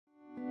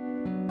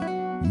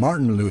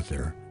Martin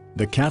Luther,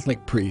 the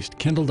Catholic priest,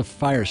 kindled a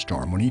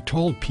firestorm when he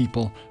told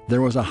people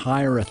there was a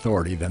higher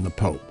authority than the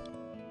Pope.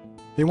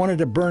 They wanted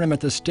to burn him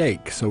at the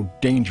stake, so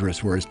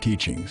dangerous were his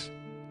teachings.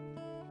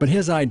 But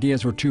his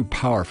ideas were too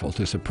powerful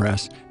to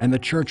suppress, and the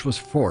church was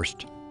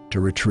forced to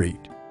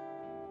retreat.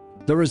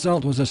 The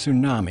result was a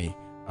tsunami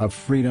of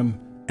freedom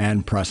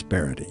and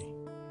prosperity.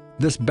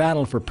 This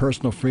battle for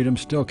personal freedom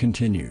still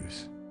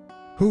continues.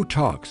 Who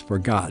talks for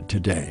God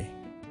today?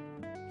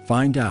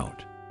 Find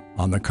out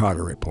on the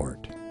Carter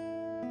Report.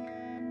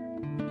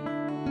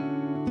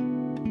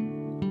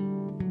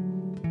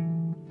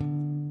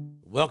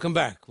 Welcome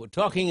back. We're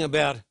talking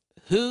about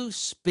who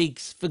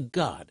speaks for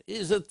God.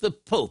 Is it the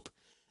Pope?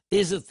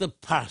 Is it the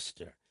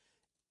pastor?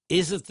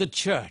 Is it the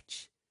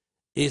church?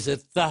 Is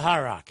it the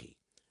hierarchy?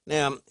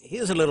 Now,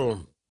 here's a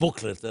little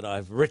booklet that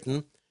I've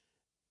written,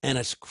 and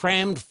it's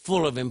crammed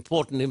full of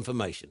important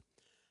information.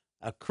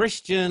 A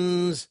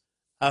Christian's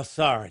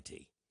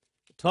authority.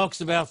 It talks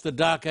about the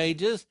Dark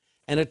Ages,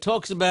 and it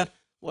talks about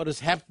what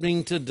is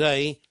happening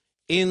today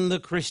in the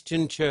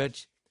Christian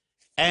church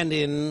and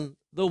in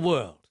the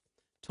world.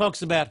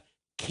 Talks about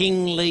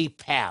kingly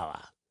power.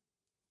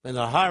 And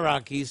the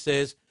hierarchy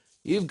says,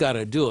 you've got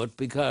to do it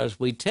because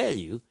we tell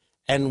you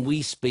and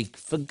we speak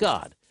for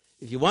God.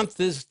 If you want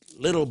this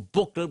little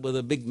booklet with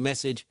a big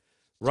message,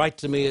 write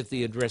to me at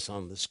the address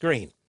on the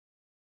screen.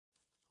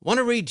 I want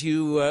to read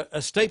you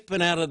a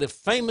statement out of the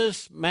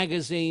famous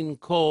magazine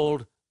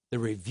called The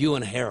Review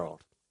and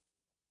Herald.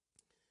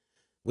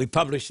 We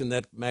publish in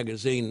that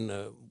magazine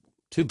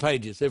 2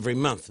 pages every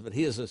month, but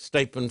here's a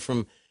statement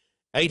from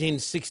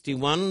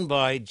 1861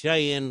 by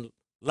J.N.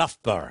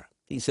 Loughborough.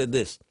 He said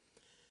this: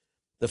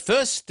 the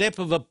first step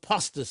of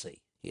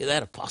apostasy, hear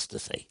that,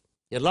 apostasy,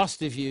 you're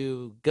lost if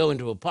you go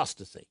into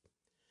apostasy.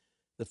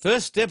 The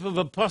first step of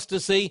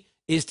apostasy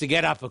is to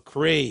get up a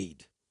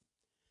creed,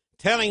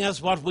 telling us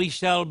what we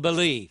shall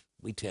believe.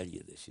 We tell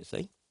you this, you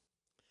see.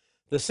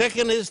 The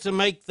second is to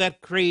make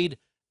that creed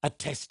a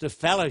test of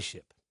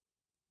fellowship.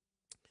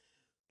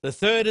 The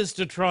third is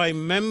to try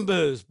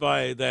members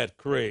by that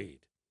creed.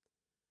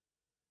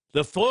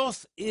 The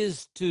fourth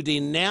is to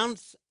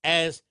denounce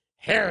as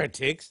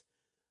heretics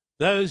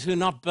those who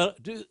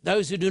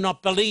do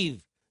not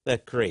believe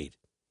that creed.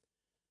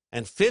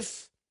 And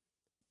fifth,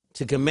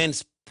 to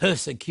commence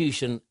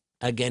persecution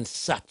against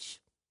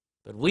such.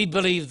 But we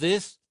believe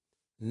this: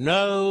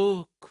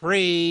 no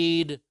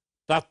creed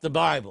but the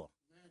Bible.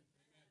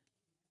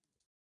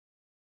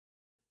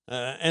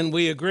 And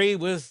we agree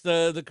with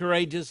the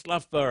courageous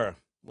Loughborough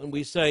when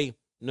we say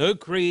no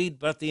creed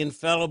but the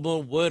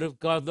infallible Word of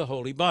God, the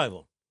Holy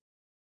Bible.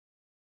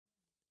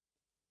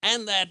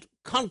 And that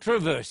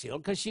controversial,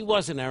 because she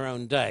was in our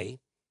own day,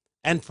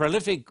 and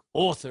prolific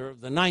author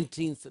of the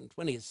 19th and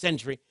 20th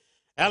century,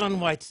 Ellen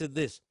White said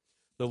this: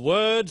 the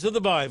words of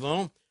the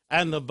Bible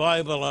and the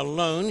Bible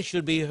alone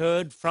should be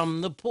heard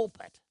from the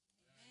pulpit.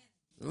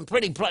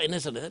 Pretty plain,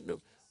 isn't it?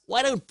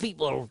 Why don't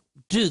people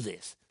do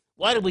this?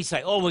 Why do we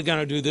say, oh, we're going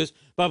to do this,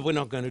 but we're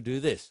not going to do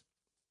this?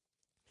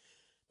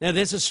 Now,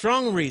 there's a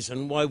strong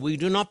reason why we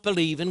do not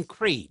believe in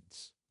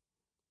creeds.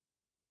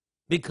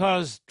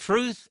 Because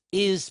truth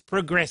is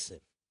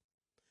progressive.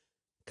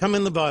 Come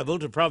in the Bible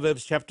to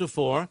Proverbs chapter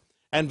 4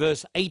 and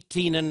verse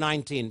 18 and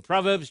 19.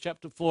 Proverbs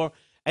chapter 4,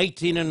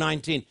 18 and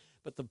 19.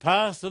 But the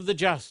path of the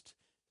just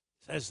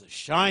is as the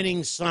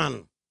shining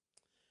sun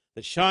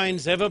that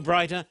shines ever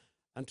brighter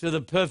unto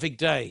the perfect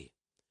day.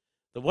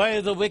 The way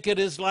of the wicked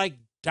is like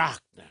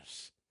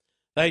darkness.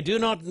 They do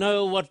not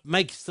know what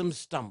makes them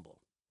stumble.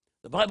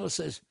 The Bible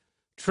says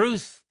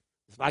truth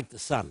is like the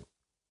sun.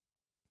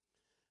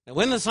 And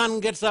when the sun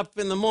gets up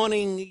in the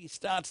morning, he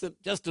starts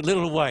it just a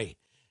little way,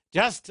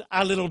 just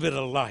a little bit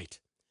of light.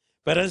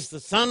 But as the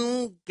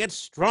sun gets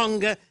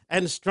stronger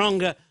and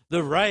stronger,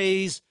 the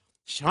rays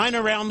shine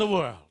around the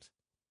world.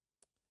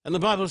 And the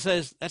Bible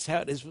says that's how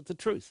it is with the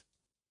truth.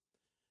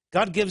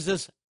 God gives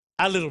us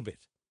a little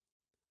bit,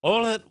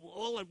 all that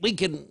we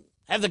can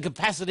have the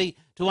capacity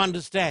to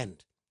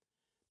understand.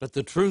 But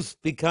the truth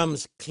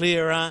becomes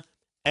clearer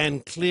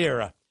and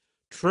clearer.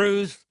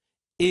 Truth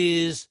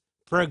is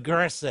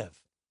progressive.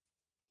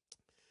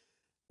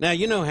 Now,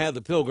 you know how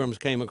the Pilgrims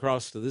came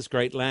across to this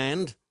great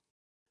land.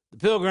 The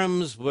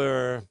Pilgrims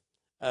were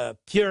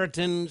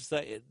Puritans.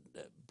 They had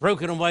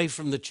broken away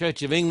from the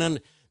Church of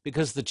England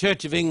because the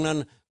Church of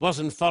England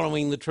wasn't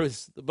following the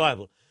truths of the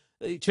Bible.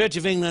 The Church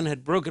of England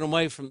had broken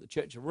away from the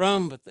Church of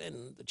Rome, but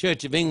then the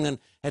Church of England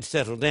had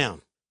settled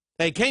down.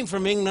 They came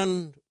from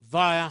England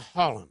via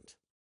Holland.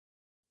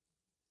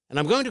 And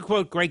I'm going to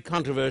quote Great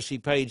Controversy,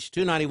 page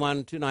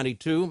 291,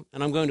 292,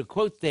 and I'm going to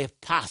quote their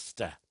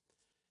pastor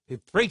who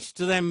preached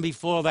to them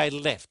before they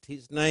left.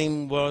 His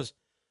name was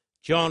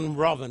John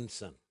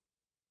Robinson.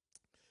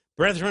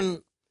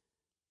 Brethren,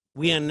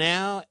 we are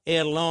now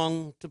ere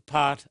long to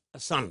part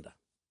asunder.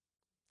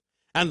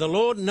 And the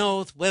Lord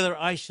knoweth whether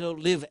I shall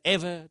live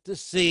ever to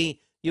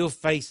see your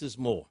faces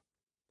more.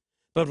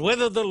 But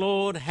whether the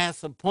Lord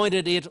hath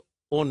appointed it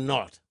or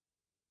not,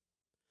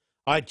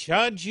 I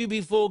charge you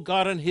before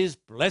God and his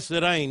blessed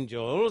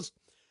angels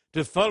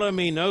to follow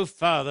me no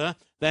farther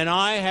than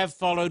I have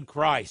followed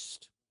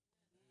Christ.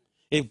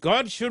 If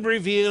God should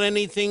reveal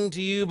anything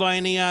to you by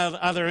any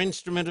other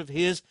instrument of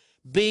his,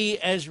 be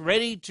as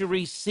ready to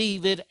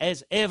receive it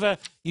as ever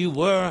you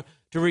were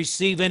to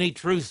receive any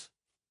truth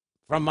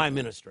from my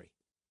ministry.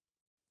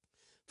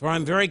 For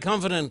I'm very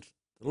confident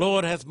the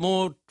Lord hath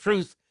more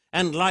truth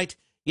and light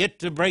yet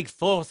to break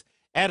forth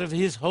out of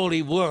his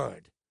holy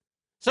word.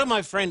 So,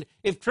 my friend,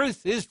 if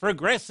truth is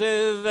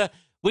progressive,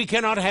 we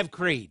cannot have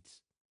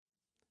creeds.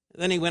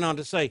 Then he went on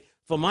to say,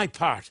 for my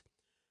part,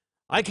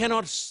 I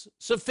cannot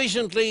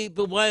sufficiently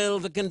bewail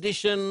the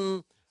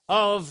condition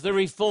of the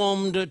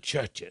Reformed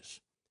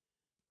churches,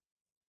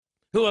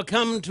 who are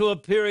come to a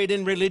period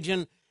in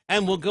religion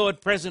and will go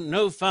at present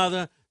no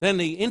farther than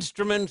the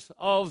instrument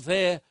of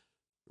their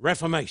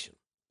Reformation.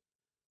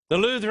 The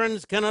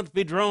Lutherans cannot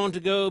be drawn to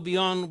go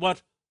beyond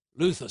what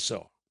Luther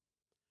saw.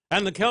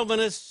 And the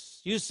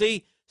Calvinists, you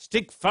see,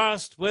 stick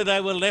fast where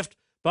they were left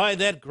by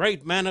that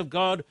great man of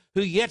God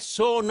who yet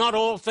saw not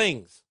all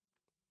things.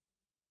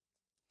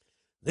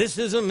 This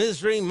is a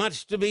misery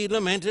much to be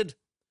lamented,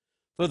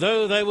 for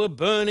though they were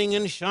burning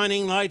and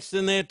shining lights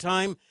in their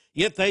time,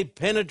 yet they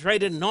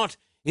penetrated not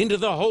into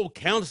the whole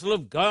counsel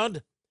of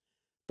God,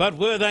 but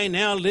were they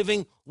now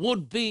living,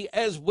 would be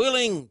as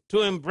willing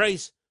to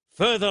embrace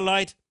further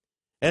light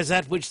as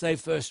that which they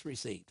first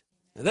received.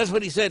 And that's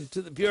what he said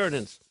to the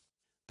Puritans,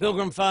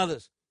 Pilgrim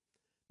Fathers.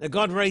 Now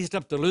God raised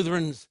up the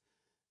Lutherans,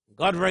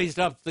 God raised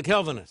up the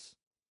Calvinists.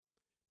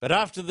 But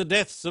after the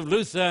deaths of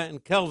Luther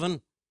and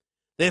Calvin,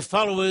 their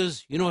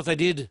followers, you know what they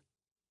did?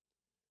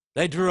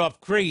 They drew up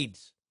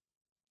creeds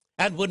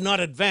and would not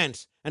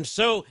advance. And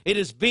so it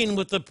has been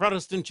with the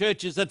Protestant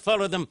churches that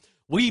follow them.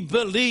 We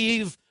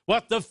believe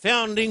what the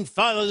founding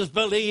fathers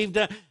believed,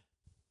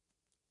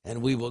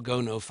 and we will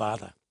go no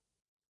farther.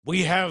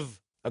 We have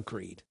a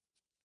creed.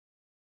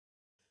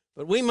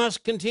 But we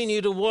must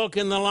continue to walk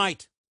in the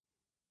light,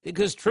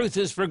 because truth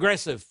is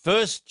progressive.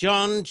 1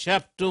 John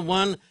chapter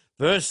 1,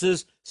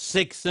 verses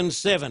 6 and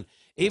 7.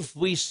 If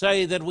we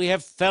say that we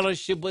have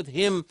fellowship with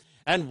him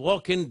and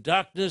walk in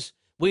darkness,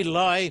 we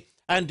lie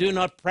and do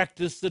not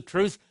practice the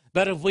truth.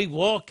 But if we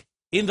walk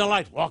in the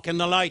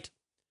light,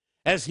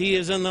 as he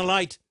is in the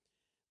light,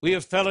 we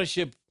have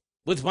fellowship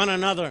with one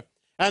another,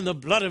 and the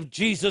blood of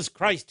Jesus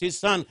Christ, his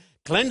Son,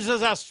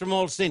 cleanses us from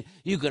all sin.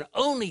 You can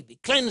only be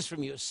cleansed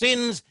from your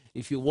sins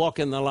if you walk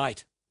in the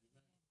light.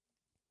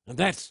 And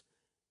that's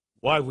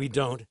why we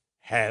don't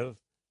have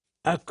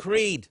a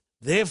creed.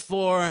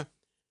 Therefore,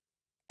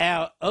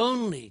 our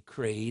only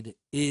creed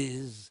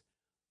is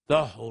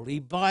the Holy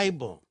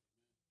Bible.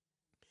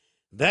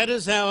 That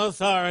is our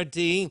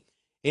authority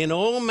in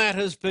all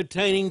matters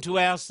pertaining to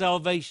our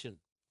salvation.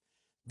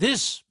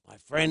 This, my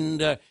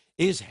friend,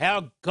 is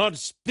how God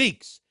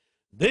speaks.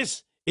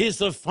 This is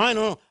the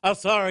final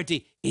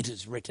authority. It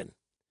is written,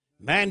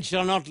 man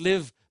shall not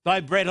live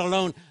by bread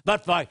alone,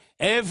 but by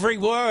every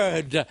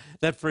word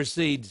that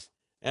proceeds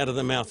out of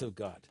the mouth of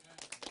God.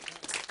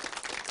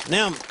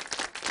 Now,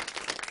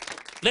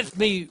 let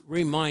me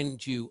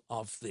remind you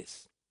of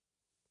this.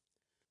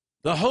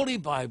 The Holy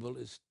Bible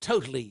is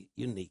totally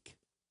unique.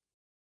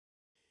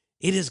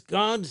 It is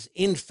God's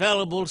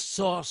infallible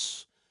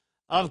source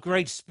of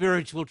great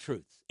spiritual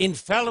truth,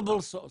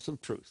 infallible source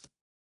of truth.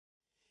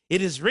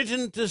 It is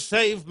written to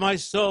save my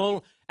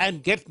soul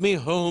and get me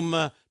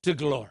home to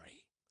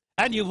glory.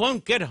 And you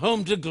won't get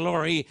home to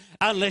glory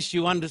unless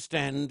you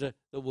understand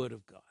the Word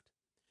of God.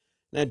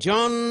 Now,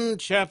 John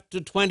chapter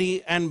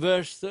 20 and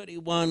verse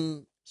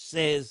 31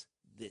 says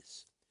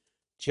this.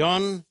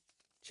 John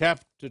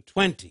chapter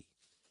 20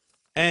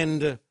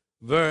 and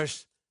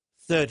verse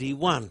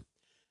 31.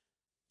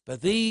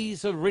 But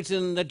these are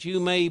written that you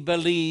may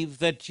believe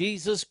that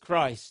Jesus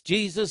Christ,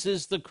 Jesus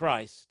is the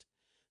Christ,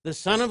 the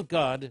Son of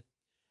God,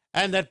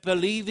 and that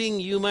believing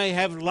you may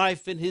have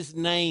life in his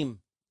name.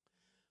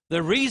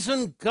 The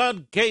reason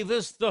God gave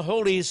us the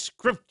Holy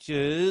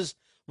Scriptures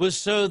was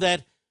so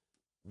that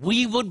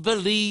we would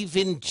believe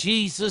in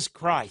Jesus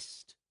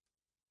Christ.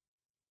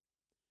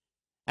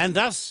 And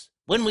thus,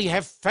 when we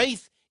have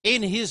faith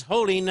in his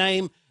holy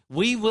name,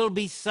 we will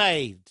be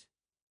saved.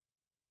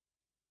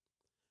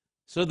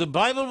 So the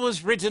Bible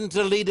was written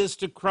to lead us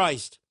to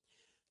Christ.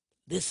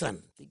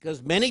 Listen,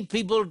 because many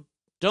people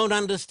don't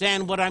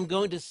understand what I'm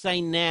going to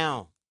say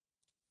now.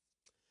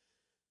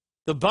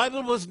 The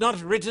Bible was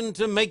not written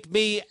to make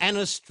me an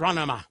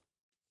astronomer.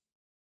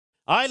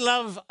 I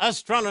love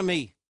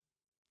astronomy.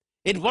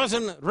 It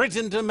wasn't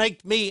written to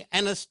make me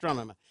an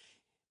astronomer.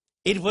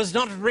 It was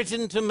not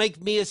written to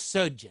make me a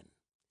surgeon.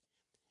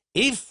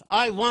 If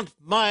I want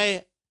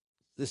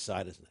this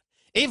side, isn't it?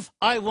 If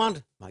I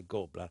want my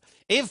gallbladder,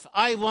 if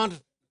I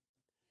want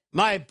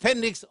my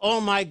appendix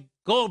or my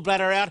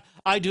gallbladder out,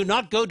 I do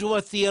not go to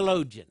a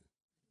theologian.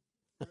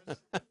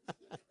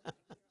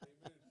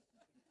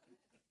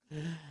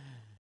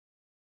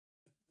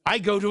 I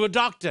go to a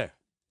doctor.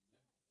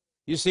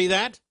 You see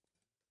that?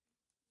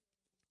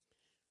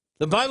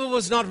 The Bible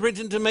was not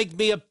written to make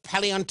me a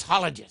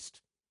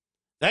paleontologist.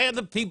 They are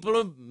the people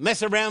who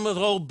mess around with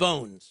old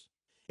bones.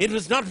 It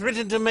was not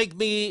written to make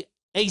me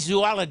a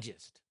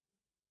zoologist.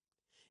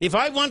 If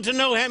I want to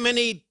know how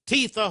many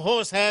teeth a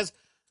horse has,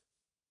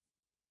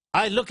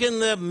 I look in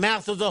the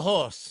mouth of the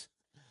horse.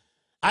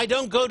 I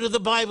don't go to the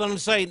Bible and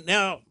say,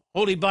 now,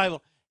 Holy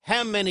Bible,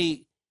 how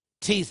many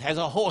teeth has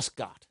a horse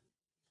got?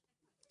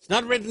 It's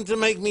not written to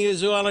make me a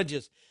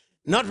zoologist,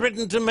 not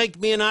written to make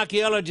me an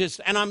archaeologist,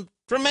 and I'm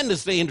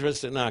tremendously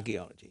interested in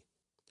archaeology.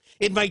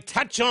 It may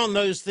touch on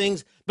those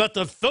things, but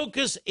the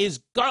focus is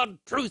God,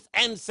 truth,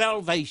 and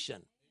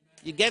salvation.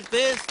 You get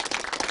this?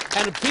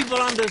 And if people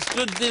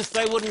understood this,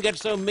 they wouldn't get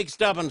so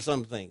mixed up on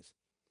some things.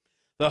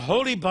 The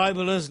Holy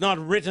Bible is not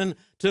written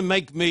to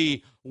make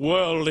me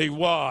worldly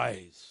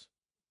wise.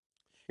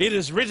 It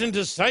is written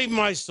to save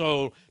my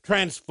soul,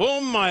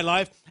 transform my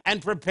life,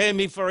 and prepare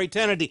me for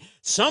eternity.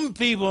 Some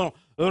people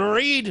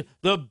read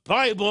the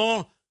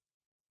Bible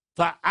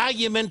for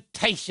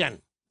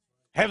argumentation.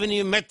 Haven't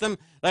you met them?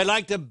 They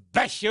like to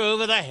bash you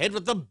over the head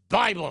with the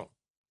Bible.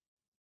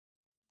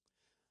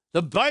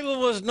 The Bible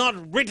was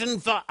not written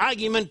for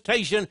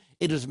argumentation.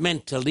 It is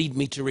meant to lead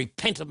me to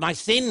repent of my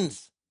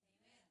sins.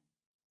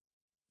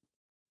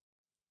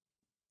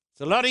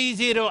 It's a lot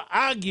easier to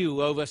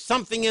argue over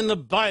something in the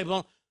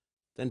Bible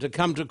than to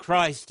come to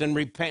Christ and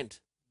repent.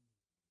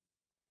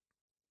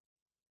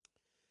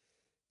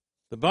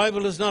 The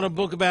Bible is not a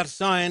book about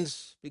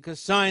science because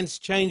science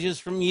changes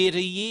from year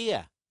to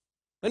year.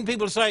 When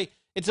people say,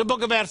 it's a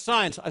book about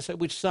science, I say,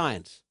 which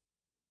science?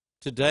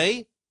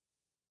 Today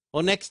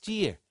or next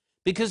year?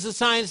 Because the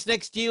science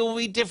next year will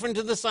be different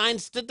to the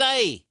science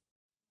today.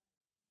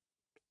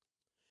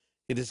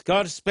 It is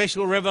God's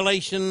special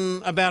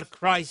revelation about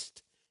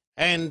Christ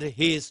and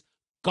his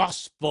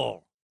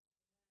gospel.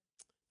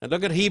 And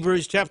look at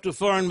Hebrews chapter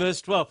 4 and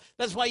verse 12.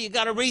 That's why you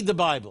got to read the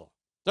Bible.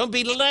 Don't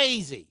be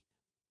lazy.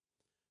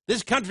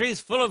 This country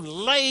is full of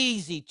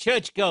lazy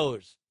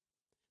churchgoers.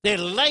 They're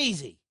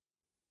lazy.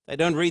 They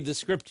don't read the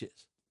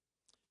scriptures.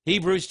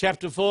 Hebrews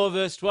chapter 4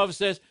 verse 12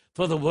 says,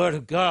 for the word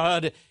of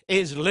God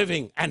is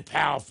living and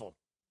powerful,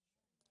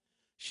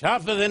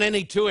 sharper than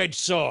any two-edged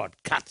sword,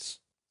 cuts,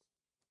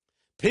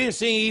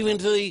 piercing even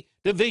to the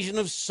division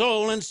of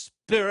soul and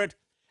spirit,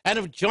 and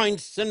of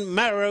joints and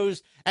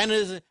marrows, and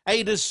is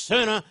a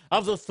discerner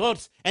of the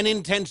thoughts and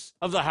intents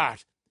of the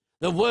heart.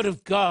 The word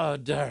of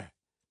God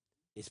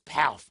is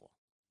powerful.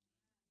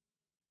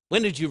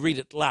 When did you read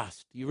it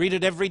last? You read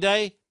it every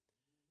day?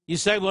 You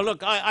say, well,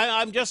 look,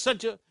 I'm just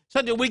such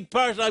a weak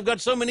person. I've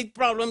got so many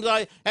problems.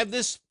 I have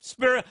this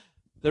spirit.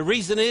 The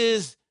reason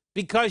is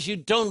because you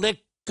don't let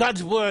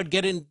God's word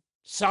get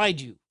inside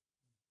you.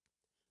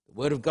 The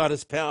word of God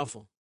is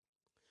powerful.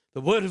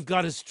 The word of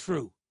God is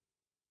true.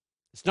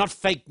 It's not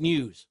fake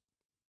news.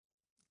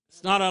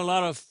 It's not a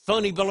lot of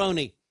phony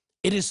baloney.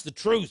 It is the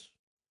truth.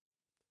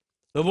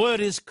 The word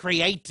is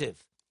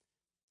creative.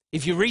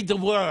 If you read the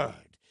word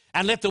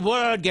and let the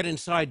word get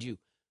inside you,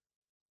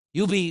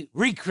 you'll be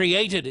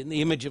recreated in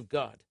the image of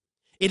God.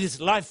 It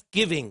is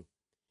life-giving.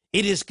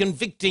 It is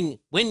convicting.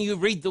 When you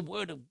read the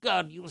word of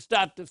God, you'll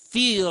start to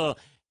feel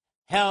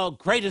how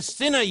great a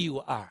sinner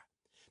you are.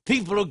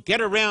 People who get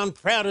around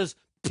proud as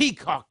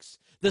peacocks,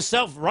 the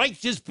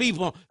self-righteous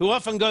people who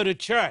often go to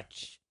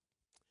church,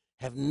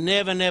 have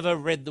never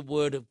read the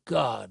word of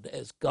God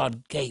as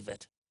God gave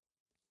it.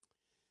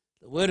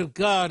 The word of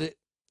God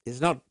is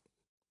not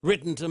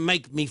written to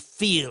make me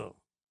feel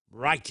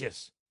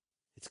righteous.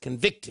 It's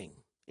convicting.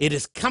 It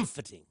is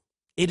comforting.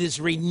 It is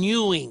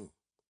renewing.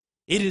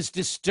 It is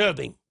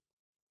disturbing.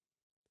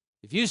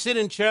 If you sit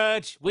in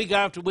church week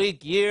after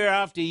week, year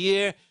after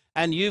year,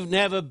 and you've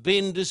never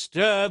been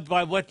disturbed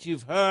by what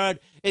you've heard,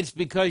 it's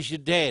because you're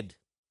dead.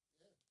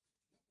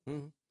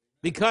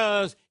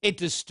 Because it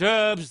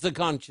disturbs the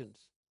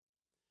conscience.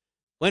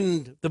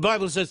 When the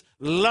Bible says,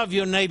 love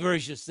your neighbor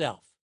as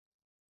yourself.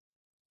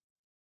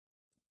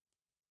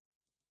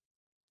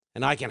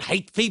 And I can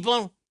hate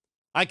people.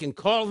 I can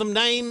call them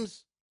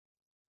names.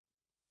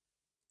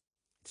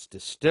 It's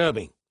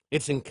disturbing.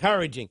 It's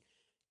encouraging.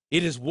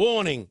 It is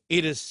warning.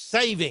 It is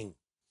saving.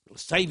 It'll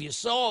save your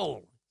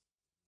soul.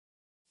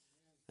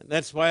 And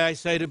that's why I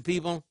say to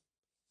people,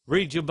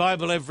 read your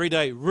Bible every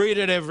day. Read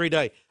it every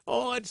day.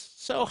 Oh, it's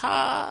so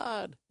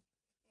hard.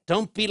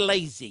 Don't be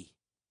lazy.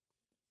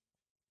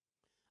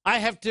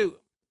 Do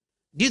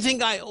you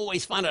think I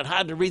always find it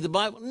hard to read the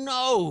Bible?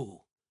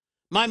 No.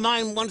 My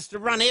mind wants to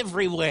run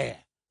everywhere.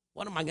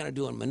 What am I going to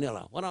do in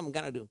Manila? What am I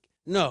going to do?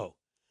 No.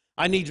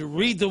 I need to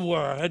read the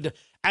Word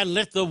and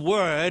let the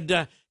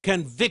Word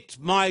convict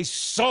my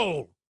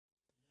soul.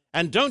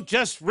 And don't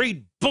just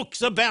read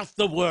books about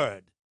the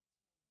Word.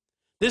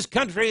 This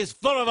country is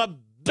full of 1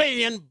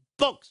 billion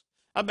books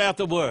about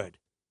the Word.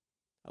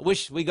 I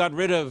wish we got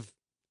rid of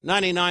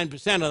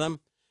 99% of them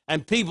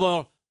and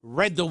people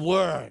read the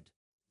Word.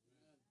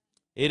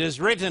 It is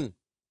written,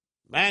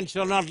 man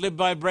shall not live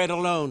by bread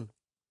alone.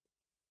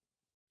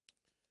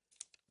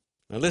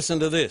 Now listen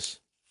to this,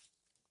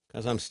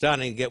 because I'm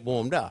starting to get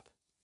warmed up.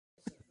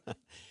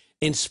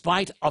 In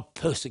spite of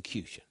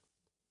persecution,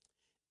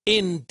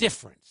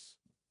 indifference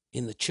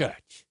in the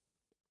church,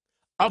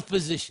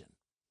 opposition,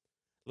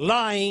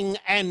 lying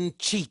and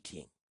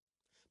cheating,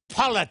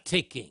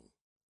 politicking,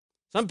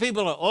 Some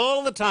people are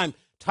all the time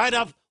tied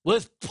up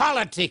with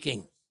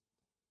politicking.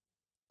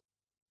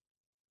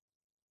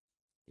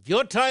 If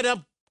you're tied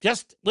up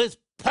just with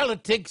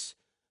politics,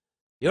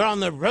 you're on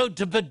the road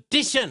to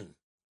perdition,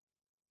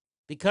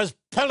 because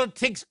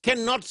politics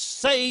cannot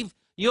save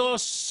your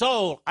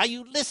soul. Are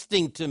you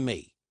listening to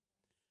me?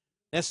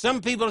 There's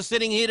some people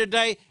sitting here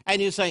today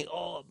and you're saying,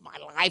 oh, my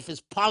life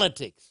is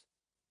politics.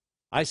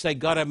 I say,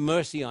 God have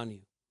mercy on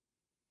you,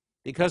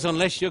 because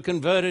unless you're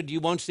converted, you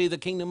won't see the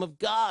kingdom of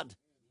God.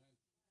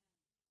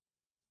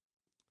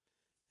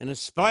 And in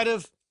spite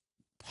of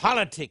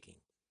politicking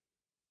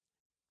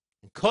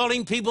and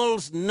calling people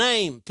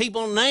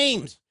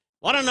names,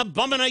 what an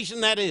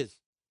abomination that is.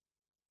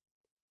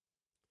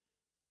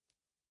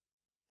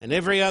 And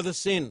every other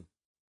sin,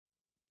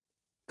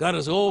 God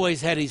has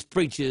always had his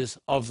preachers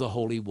of the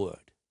Holy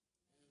Word.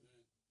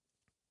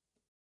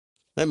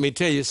 Let me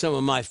tell you some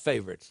of my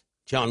favorites.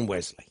 John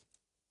Wesley,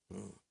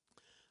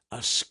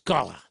 a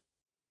scholar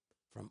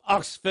from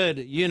Oxford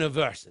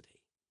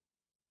University,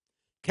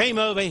 came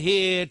over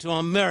here to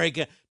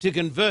America to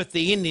convert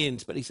the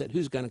Indians, but he said,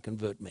 who's going to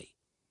convert me?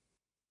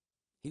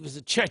 He was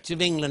a Church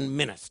of England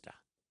minister,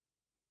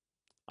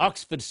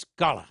 Oxford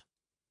scholar,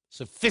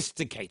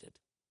 sophisticated.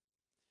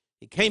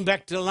 He came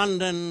back to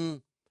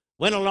London,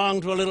 went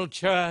along to a little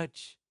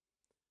church,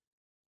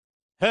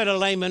 heard a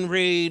layman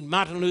read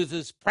Martin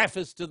Luther's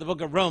preface to the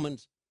book of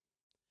Romans,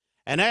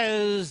 and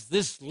as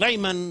this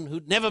layman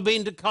who'd never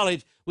been to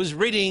college was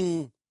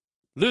reading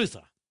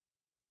Luther,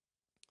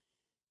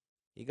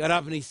 he got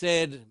up and he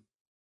said,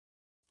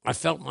 I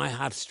felt my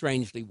heart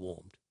strangely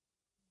warmed.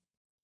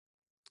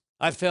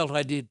 I felt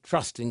I did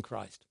trust in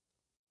Christ.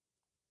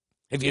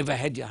 Have you ever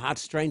had your heart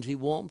strangely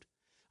warmed?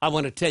 I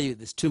want to tell you,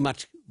 there's too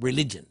much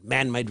religion,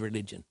 man-made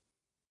religion.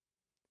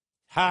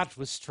 Heart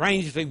was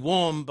strangely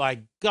warmed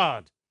by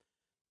God.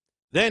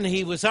 Then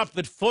he was up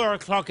at 4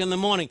 o'clock in the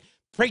morning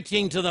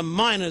preaching to the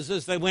miners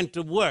as they went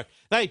to work.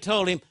 They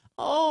told him,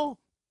 oh,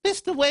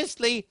 Mr.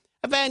 Wesley,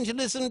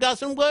 evangelism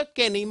doesn't work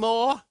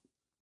anymore.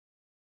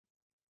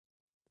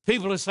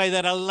 People who say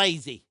that are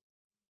lazy.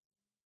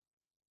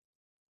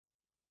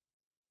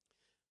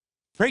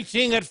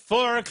 Preaching at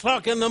 4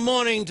 o'clock in the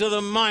morning to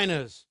the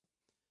miners.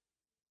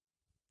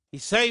 He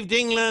saved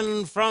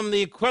England from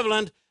the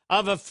equivalent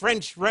of a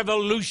French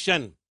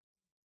Revolution.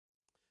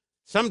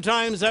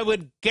 Sometimes they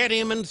would get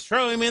him and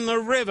throw him in the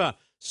river,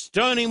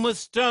 stone him with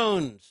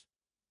stones.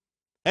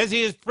 As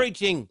he is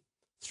preaching,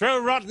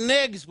 throw rotten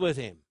eggs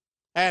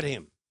at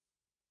him.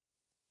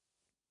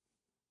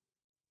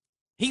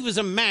 He was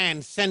a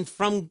man sent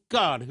from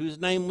God whose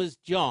name was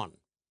John.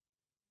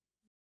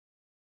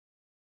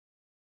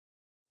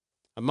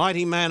 A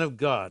mighty man of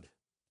God.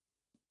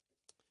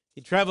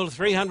 He traveled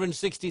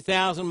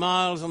 360,000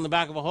 miles on the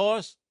back of a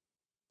horse,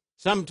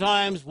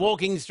 sometimes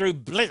walking through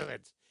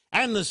blizzards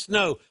and the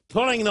snow,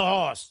 pulling the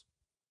horse.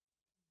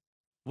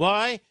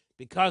 Why?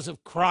 Because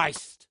of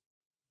Christ.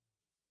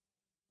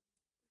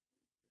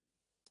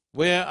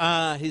 Where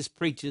are his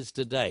preachers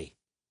today?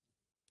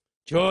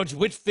 George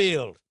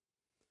Whitefield,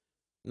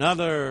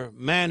 another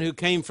man who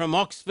came from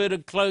Oxford, a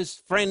close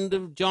friend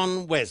of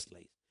John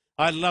Wesley.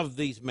 I love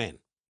these men.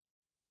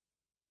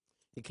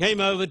 He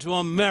came over to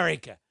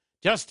America,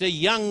 just a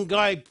young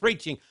guy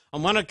preaching.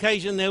 On one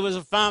occasion, there was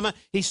a farmer.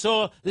 He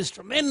saw this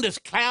tremendous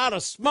cloud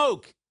of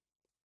smoke.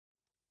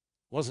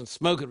 It wasn't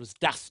smoke, it was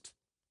dust.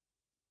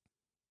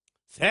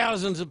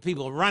 Thousands of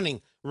people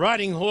running,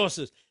 riding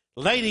horses,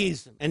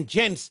 ladies and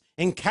gents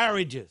in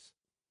carriages.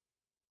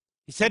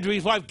 He said to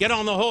his wife, get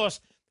on the horse,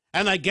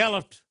 and they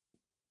galloped.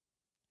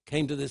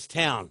 Came to this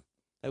town.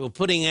 They were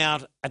putting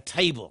out a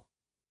table.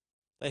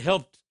 They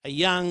helped a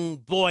young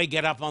boy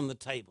get up on the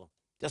table,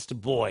 just a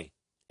boy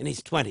in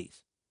his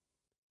 20s.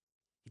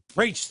 He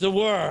preached the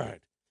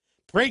word,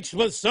 preached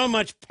with so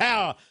much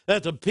power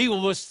that the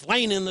people were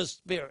slain in the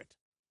spirit.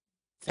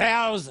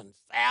 Thousands.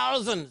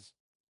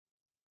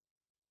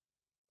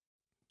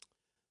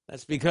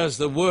 That's because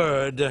the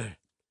word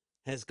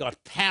has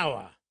got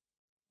power.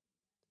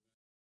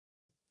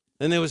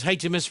 Then there was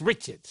HMS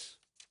Richards,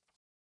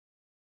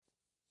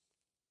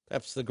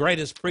 perhaps the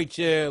greatest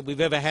preacher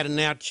we've ever had in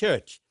our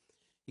church.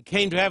 He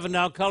came to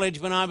Avondale College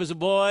when I was a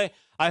boy.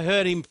 I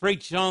heard him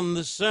preach on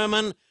the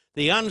sermon,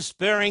 The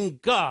Unsparing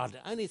God.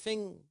 Only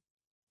thing,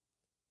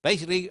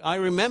 basically, I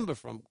remember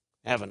from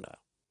Avondale.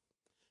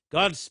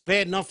 God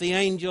spared not the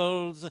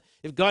angels.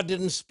 If God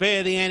didn't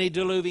spare the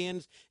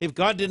antediluvians, if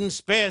God didn't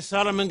spare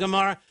Sodom and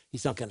Gomorrah,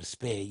 he's not going to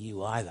spare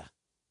you either.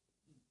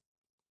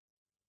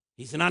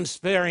 He's an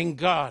unsparing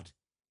God.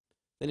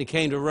 Then he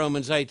came to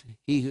Romans 8,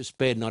 he who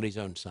spared not his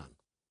own son.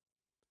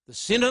 The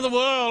sin of the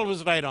world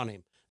was laid on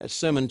him. That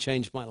sermon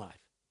changed my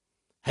life.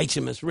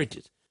 HMS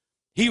Richards.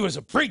 He was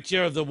a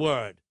preacher of the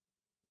word.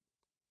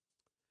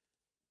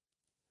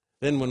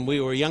 Then when we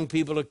were young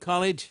people at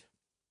college,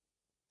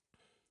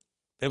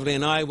 Beverly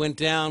and I went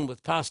down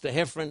with Pastor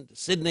Heffron to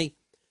Sydney,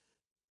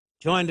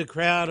 joined a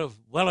crowd of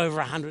well over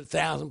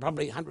 100,000,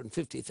 probably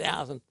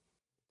 150,000,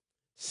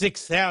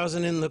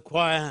 6,000 in the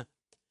choir,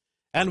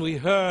 and we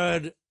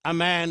heard a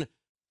man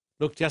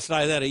look just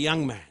like that, a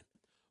young man,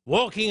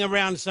 walking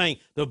around saying,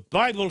 the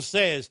Bible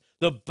says,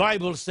 the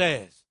Bible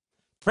says,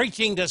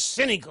 preaching to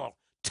cynical,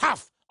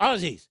 tough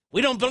Aussies.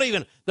 We don't believe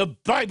in it. The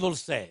Bible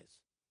says.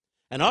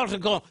 An altar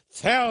call,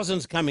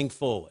 thousands coming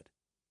forward.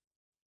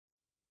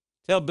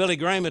 Tell Billy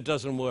Graham it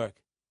doesn't work.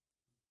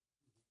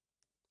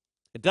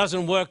 It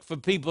doesn't work for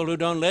people who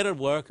don't let it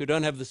work, who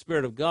don't have the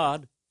Spirit of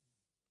God.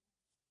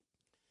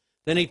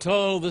 Then he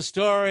told the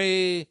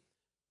story.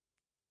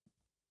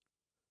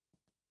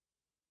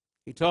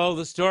 He told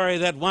the story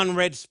that one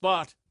red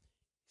spot.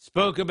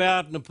 Spoke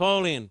about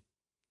Napoleon.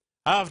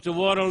 After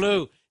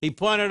Waterloo, he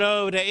pointed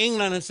over to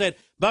England and said,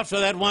 but for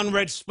that one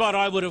red spot,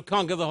 I would have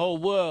conquered the whole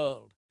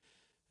world.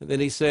 And then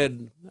he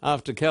said,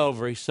 after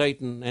Calvary,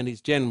 Satan and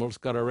his generals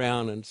got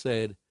around and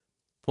said,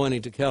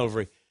 pointing to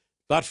Calvary,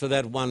 but for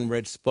that one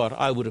red spot,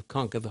 I would have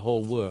conquered the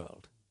whole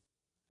world.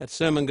 That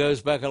sermon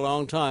goes back a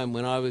long time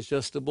when I was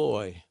just a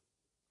boy.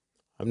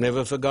 I've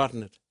never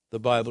forgotten it, the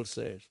Bible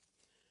says.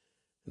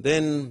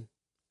 Then,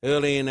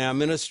 early in our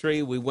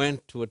ministry, we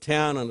went to a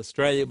town in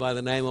Australia by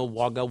the name of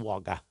Wagga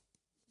Wagga.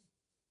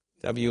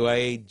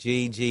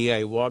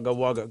 W-A-G-G-A, Wagga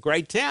Wagga.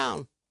 Great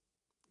town.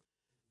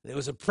 There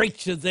was a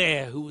preacher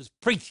there who was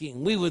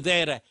preaching. We were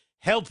there to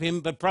help him,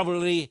 but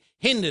probably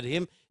hindered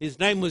him. His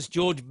name was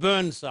George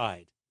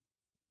Burnside.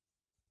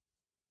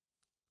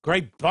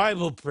 Great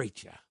Bible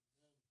preacher.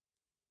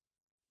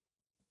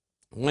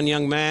 One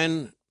young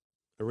man,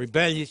 a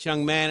rebellious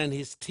young man in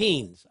his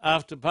teens,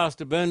 after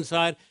Pastor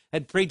Burnside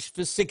had preached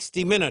for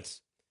 60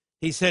 minutes,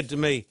 he said to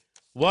me,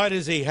 why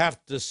does he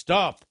have to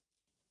stop?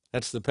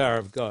 That's the power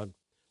of God.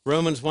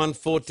 Romans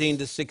 1:14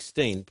 to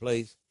 16,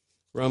 please.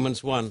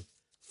 Romans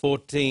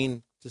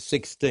 1:14 to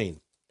 16.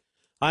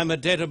 I am a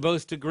debtor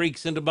both to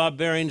Greeks and to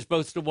barbarians,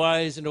 both to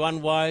wise and to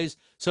unwise.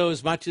 So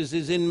as much as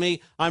is in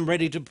me, I'm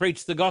ready to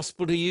preach the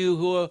gospel to you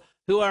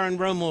who are in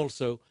Rome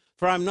also.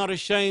 For I'm not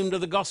ashamed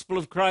of the gospel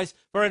of Christ,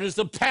 for it is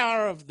the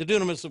power of the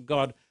dunamis of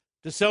God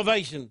to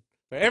salvation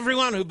for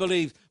everyone who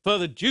believes, for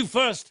the Jew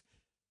first,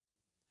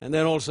 and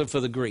then also for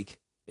the Greek.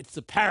 It's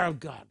the power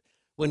of God.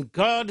 When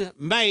God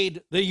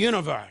made the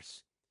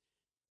universe,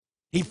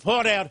 he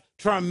poured out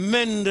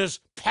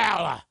tremendous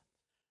power.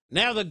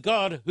 Now the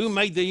God who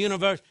made the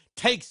universe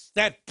takes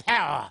that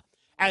power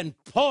and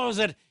pours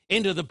it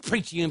into the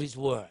preaching of his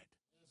word.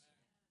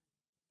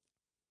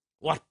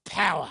 What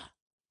power!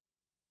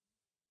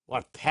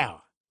 What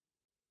power!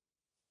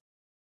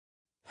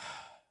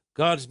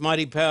 God's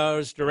mighty power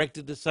is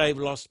directed to save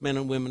lost men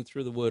and women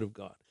through the word of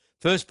God.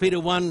 1 Peter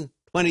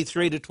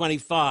 1:23 to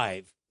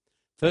 25.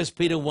 1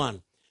 Peter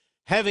 1.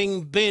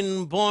 Having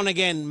been born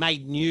again,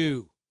 made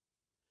new,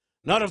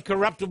 not of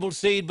corruptible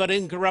seed, but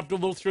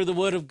incorruptible through the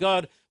word of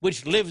God,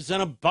 which lives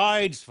and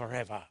abides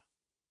forever.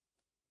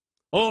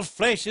 All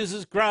flesh is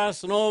as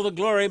grass, and all the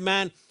glory of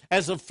man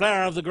as the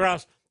flower of the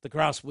grass. The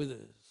grass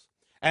withers,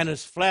 and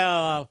its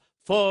flower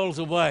falls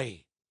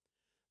away.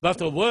 But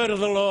the word of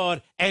the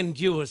Lord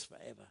endures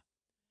forever.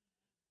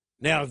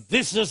 Now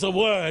this is the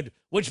word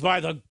which by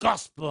the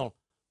gospel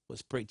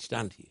was preached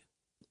unto you.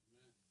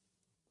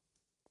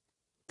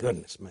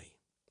 Goodness me.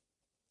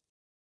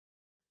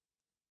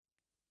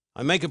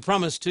 I make a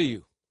promise to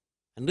you,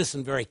 and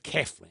listen very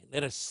carefully.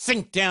 Let it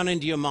sink down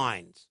into your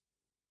minds.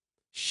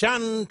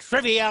 Shun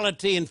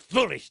triviality and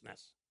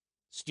foolishness,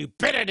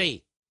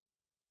 stupidity.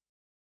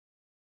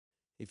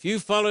 If you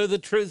follow the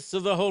truths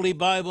of the Holy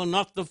Bible,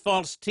 not the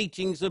false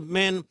teachings of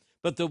men,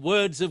 but the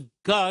words of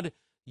God,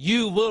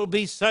 you will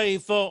be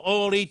saved for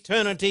all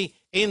eternity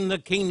in the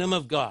kingdom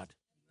of God.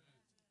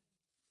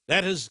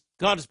 That is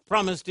God's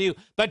promise to you,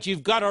 but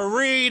you've got to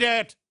read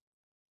it.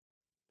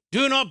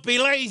 Do not be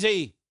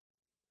lazy.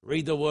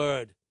 Read the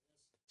word.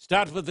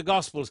 Start with the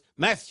Gospels.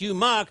 Matthew,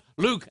 Mark,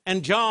 Luke,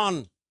 and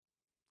John.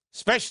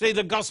 Especially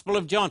the Gospel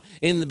of John.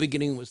 In the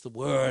beginning was the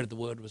Word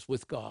was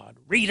with God.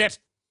 Read it.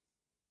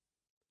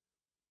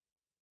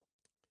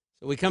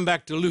 So we come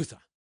back to Luther.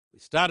 We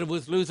started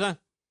with Luther.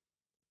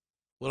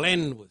 We'll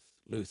end with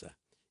Luther.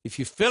 If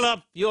you fill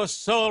up your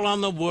soul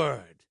on the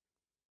Word,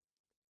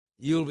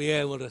 you'll be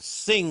able to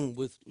sing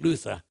with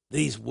Luther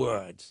these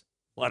words.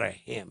 What a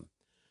hymn.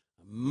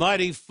 A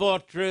mighty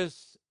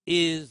fortress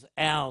is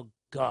our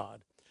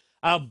God.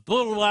 Our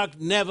bulwark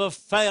never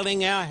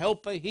failing, our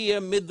helper here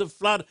amid the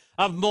flood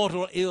of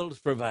mortal ills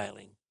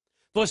prevailing.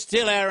 For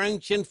still our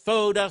ancient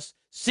foe does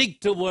seek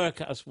to work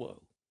us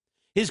woe.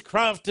 His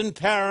craft and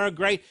power are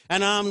great,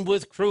 and armed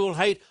with cruel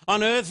hate,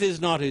 on earth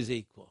is not his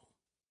equal.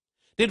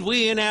 Did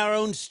we in our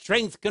own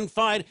strength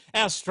confide,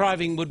 our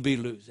striving would be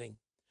losing.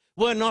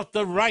 Were not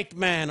the right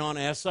man on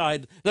our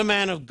side, the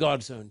man of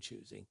God's own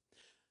choosing.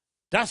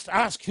 Dost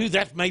ask who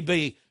that may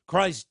be?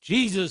 Christ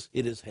Jesus,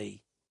 it is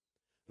he.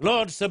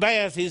 Lord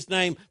Sabaoth his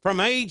name, from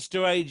age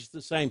to age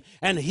the same,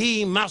 and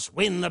he must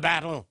win the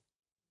battle.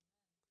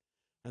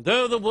 And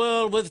though the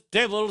world with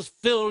devils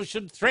filled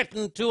should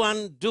threaten to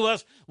undo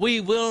us,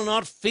 we will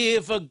not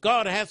fear, for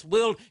God hath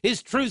willed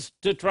his truth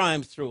to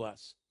triumph through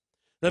us.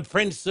 The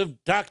prince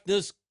of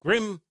darkness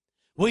grim,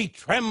 we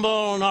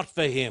tremble not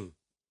for him.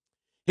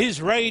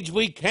 His rage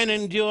we can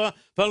endure,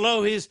 for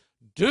lo, his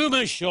doom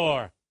is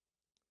sure.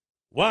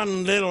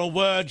 one little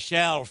word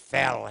shall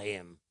fell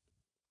him.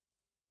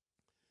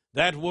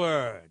 That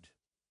word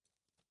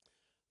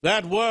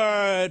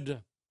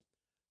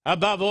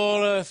above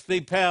all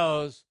earthly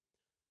powers,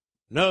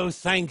 no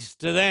thanks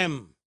to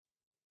them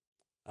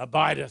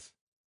abideth.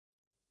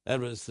 That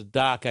was the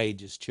Dark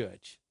Ages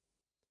church.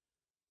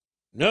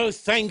 No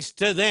thanks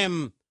to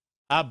them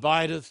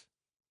abideth.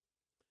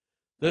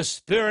 The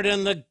Spirit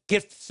and the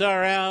gifts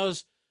are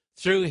ours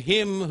through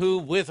him who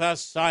with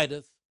us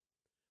sideth.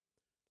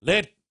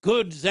 Let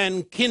goods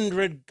and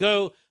kindred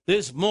go,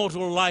 this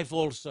mortal life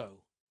also.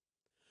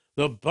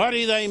 The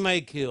body they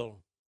may kill.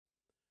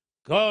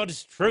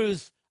 God's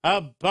truth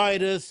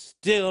abideth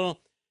still.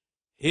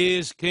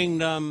 His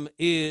kingdom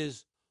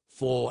is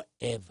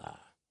forever.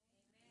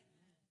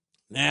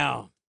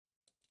 Now,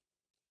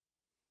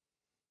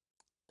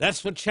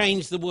 that's what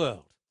changed the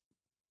world.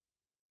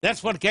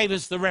 That's what gave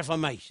us the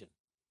Reformation.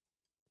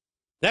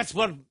 That's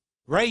what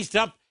raised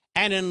up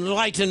and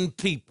enlightened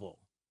people.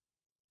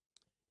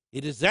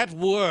 It is that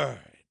word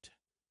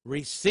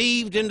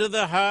received into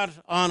the heart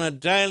on a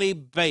daily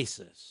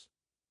basis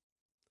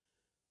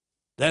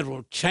that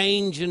will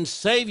change and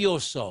save your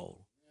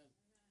soul,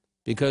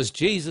 because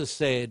Jesus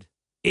said,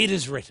 it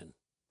is written,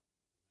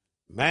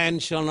 man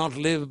shall not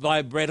live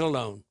by bread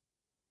alone,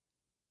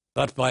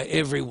 but by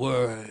every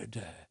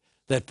word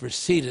that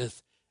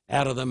proceedeth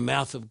out of the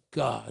mouth of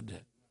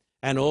God.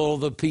 And all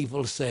the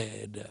people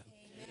said,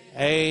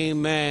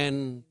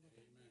 amen,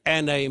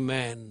 and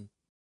amen.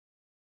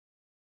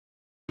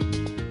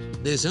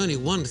 There's only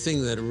one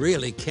thing that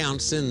really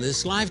counts in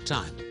this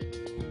lifetime,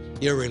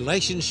 your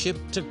relationship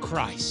to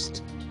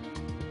Christ.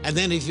 And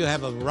then if you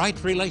have a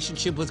right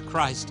relationship with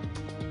Christ,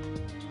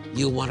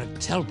 you want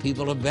to tell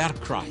people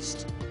about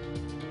Christ.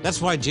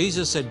 That's why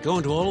Jesus said, go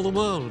into all the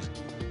world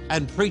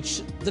and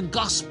preach the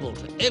gospel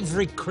to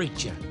every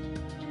creature.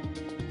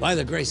 By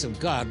the grace of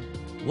God,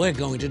 we're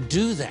going to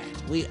do that.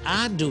 We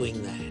are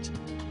doing that.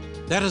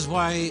 That is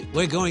why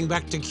we're going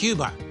back to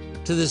Cuba,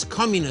 to this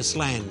communist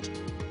land,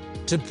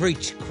 to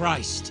preach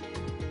Christ.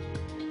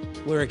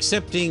 We're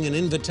accepting an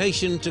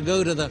invitation to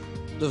go to the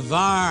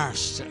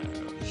vast,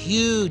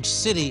 huge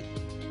city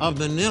of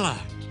Manila,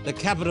 the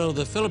capital of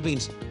the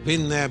Philippines.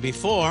 Been there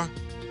before,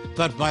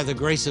 but by the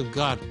grace of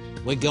God,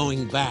 we're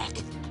going back.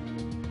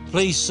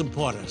 Please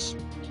support us,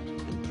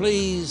 and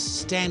please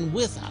stand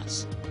with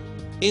us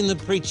in the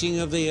preaching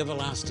of the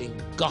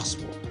everlasting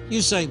gospel.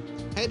 You say,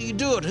 how do you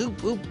do it?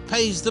 Who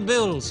pays the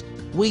bills?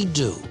 We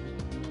do.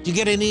 Do you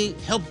get any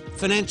help,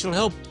 financial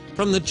help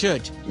from the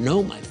church?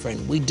 No, my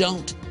friend, we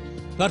don't.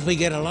 But we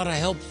get a lot of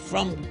help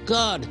from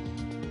God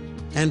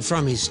and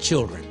from his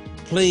children.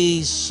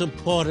 Please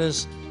support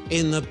us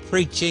in the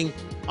preaching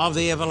of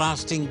the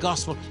everlasting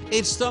gospel.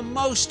 It's the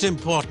most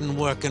important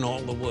work in all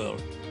the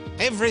world.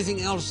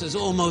 Everything else is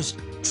almost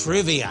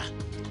trivia.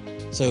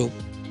 So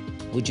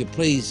would you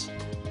please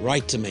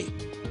write to me?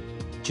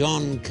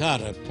 John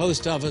Carter,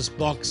 Post Office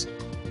Box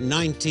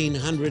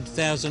 1900,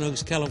 Thousand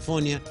Oaks,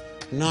 California,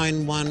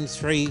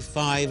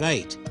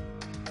 91358.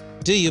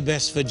 Do your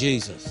best for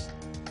Jesus.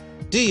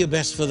 Do your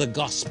best for the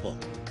gospel.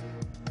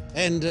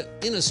 And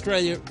in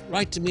Australia,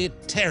 write to me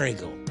at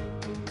Terrigal.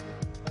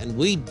 And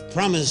we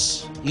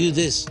promise you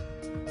this,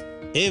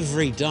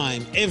 every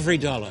dime, every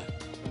dollar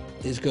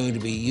is going to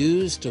be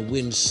used to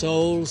win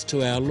souls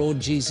to our Lord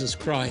Jesus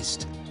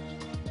Christ.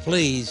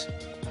 Please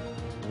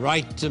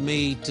write to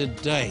me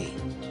today.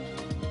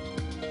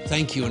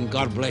 Thank you, and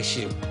God bless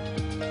you.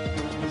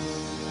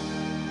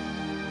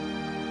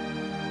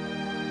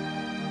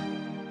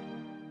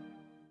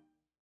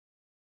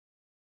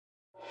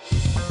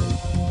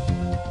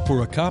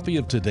 For a copy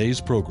of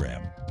today's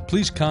program,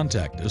 please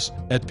contact us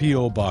at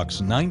P.O.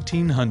 Box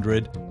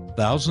 1900,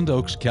 Thousand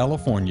Oaks,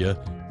 California,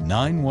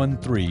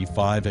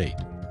 91358.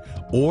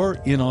 Or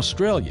in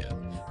Australia,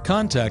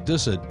 contact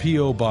us at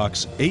P.O.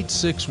 Box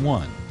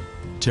 861,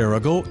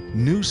 Terrigal,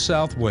 New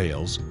South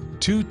Wales,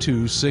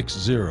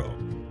 2260.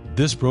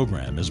 This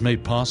program is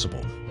made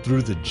possible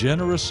through the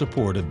generous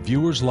support of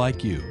viewers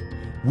like you.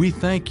 We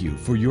thank you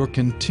for your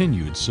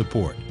continued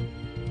support.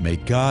 May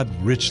God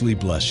richly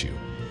bless you.